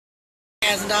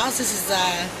guys and dolls, this is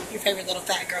your favorite little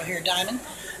fat girl here, Diamond.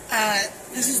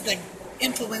 This is the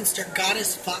Influenster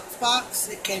Goddess voxbox.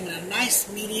 It came in a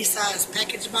nice, meaty sized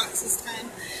package box this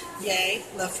time. Yay,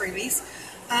 love freebies.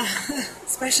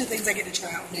 Especially things I get to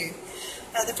try out new.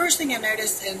 The first thing I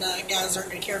noticed, and guys aren't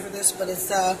going to care for this, but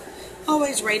it's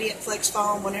always Radiant Flex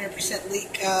Foam, 100%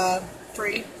 leak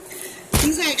free.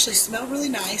 These actually smell really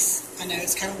nice. I know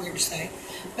it's kind of weird to say,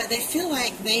 but they feel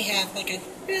like they have like a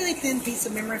really thin piece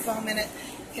of memory foam in it,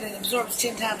 and it absorbs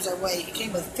 10 times their weight. It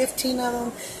came with 15 of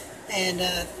them, and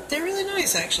they're really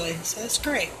nice actually, so that's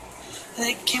great. And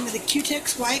it came with the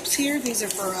Q-Tex wipes here. These are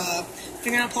for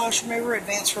fingernail polish remover,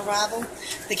 advanced revival.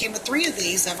 They came with 3 of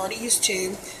these. I've already used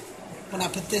 2 when I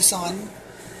put this on.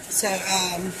 So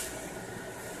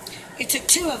it took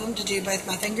 2 of them to do both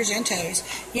my fingers and toes.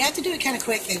 You have to do it kind of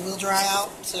quick. They will dry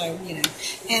out, so, you know.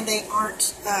 And they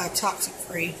aren't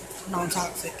toxic-free,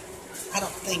 non-toxic. I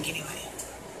don't think, anyway.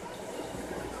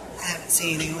 I haven't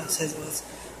seen anything that says it was.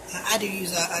 I do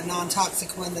use a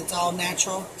non-toxic one that's all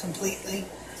natural, completely.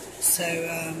 So,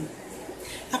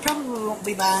 I probably won't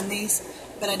be buying these,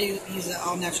 but I do use an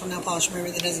all-natural nail polish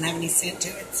remover that doesn't have any scent to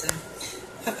it, so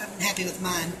I'm happy with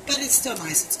mine. But it's still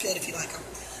nice. It's good if you like them.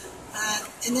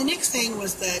 And the next thing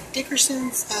was the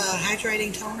Dickerson's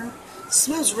Hydrating Toner.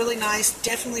 Smells really nice.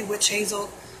 Definitely witch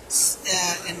hazel.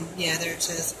 And yeah, there it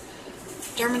says.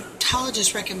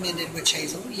 Dermatologist recommended witch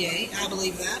hazel. Yay, I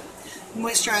believe that.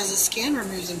 Moisturizes skin,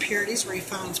 removes impurities,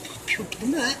 refines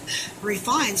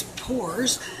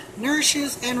pores,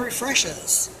 nourishes, and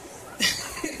refreshes.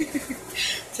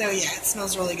 So yeah, it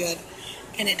smells really good.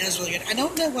 And it does really good. I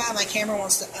don't know why my camera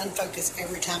wants to unfocus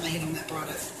every time I hit on that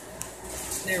product.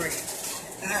 There we go.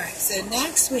 Alright, so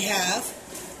next we have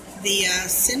the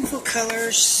Sinful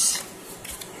Colors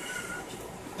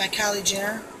by Kylie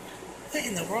Jenner. What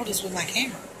in the world is with my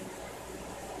camera?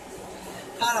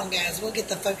 Hold on, guys. We'll get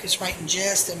the focus right in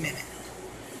just a minute.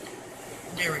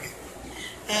 There we go.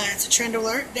 It's a trend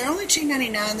alert. They're only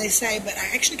 $2.99, they say, but I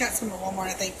actually got some at Walmart,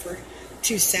 I think, for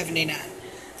 $2.79.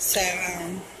 So,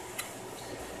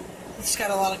 it's got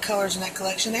a lot of colors in that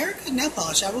collection. They're a good nail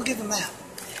polish. I will give them that.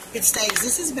 It stays.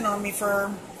 This has been on me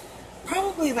for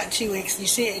probably about 2 weeks. You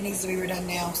see it needs to be redone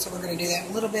now, so we're going to do that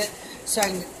in a little bit so I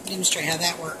can demonstrate how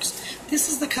that works. This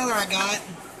is the color I got.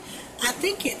 I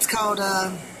think it's called,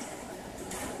 oh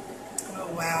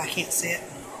wow, I can't see it.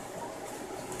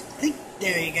 I think,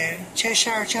 there you go,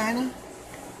 Cheshire China.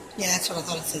 Yeah, that's what I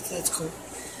thought it said, so that's cool.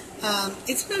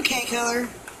 It's an okay color.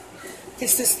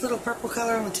 It's this little purple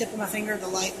color on the tip of my finger, the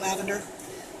light lavender.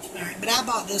 Alright, but I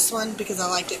bought this one because I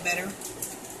liked it better.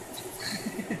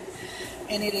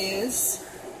 And it is,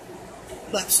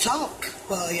 let's talk.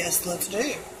 Well, yes, let's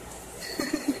do.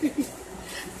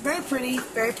 Very pretty,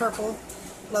 very purple.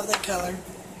 Love that color.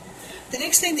 The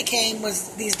next thing that came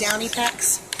was these Downy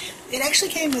packs. It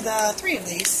actually came with 3 of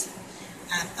these.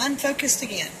 I'm unfocused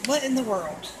again. What in the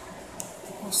world?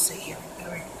 We'll see here.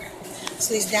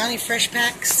 So these Downy Fresh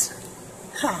packs.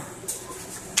 Huh.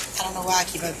 I don't know why I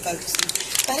keep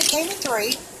unfocusing. But it came with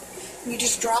 3. You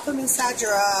just drop them inside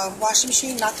your washing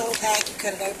machine, not the whole pack. You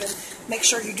cut it open. Make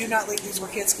sure you do not leave these where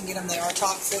kids can get them. They are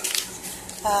toxic.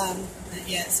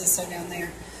 Yeah, it says so down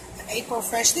there. April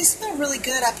Fresh. These smell really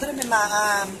good. I put them in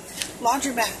my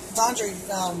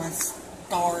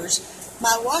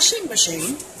my washing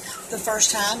machine the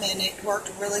first time, and it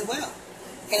worked really well.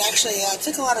 It actually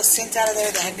took a lot of scent out of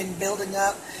there that had been building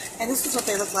up. And this is what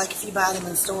they look like if you buy them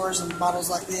in stores in bottles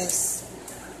like this.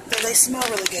 They smell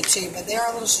really good too, but they are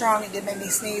a little strong. It did make me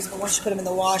sneeze, but once you put them in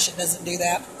the wash, it doesn't do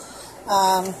that.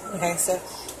 Okay, so,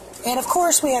 and of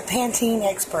course we have Pantene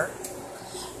Expert.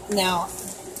 Now,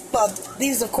 well,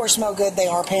 these of course smell good. They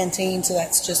are Pantene, so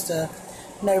that's just a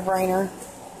no-brainer.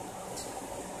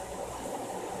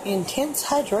 Intense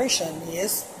hydration,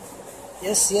 yes.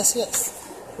 Yes, yes, yes.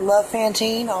 Love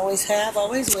Pantene, always have,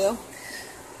 always will.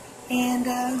 And,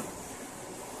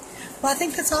 well, I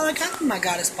think that's all I got from my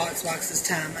Goddess box this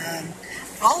time.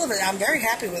 All of it, I'm very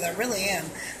happy with. I really am.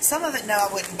 Some of it, no, I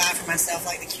wouldn't buy for myself,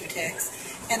 like the Q-Tex.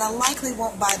 And I likely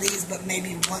won't buy these, but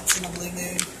maybe once in a blue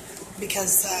moon,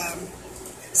 because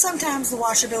sometimes the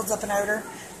washer builds up an odor.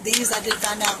 These, I did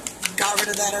find out, got rid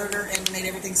of that odor and made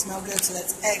everything smell good, so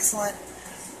that's excellent.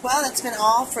 Well, that's been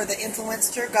all for the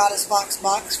Influenster Goddess Box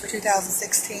for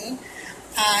 2016.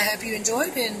 I hope you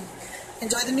enjoyed and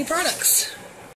enjoy the new products.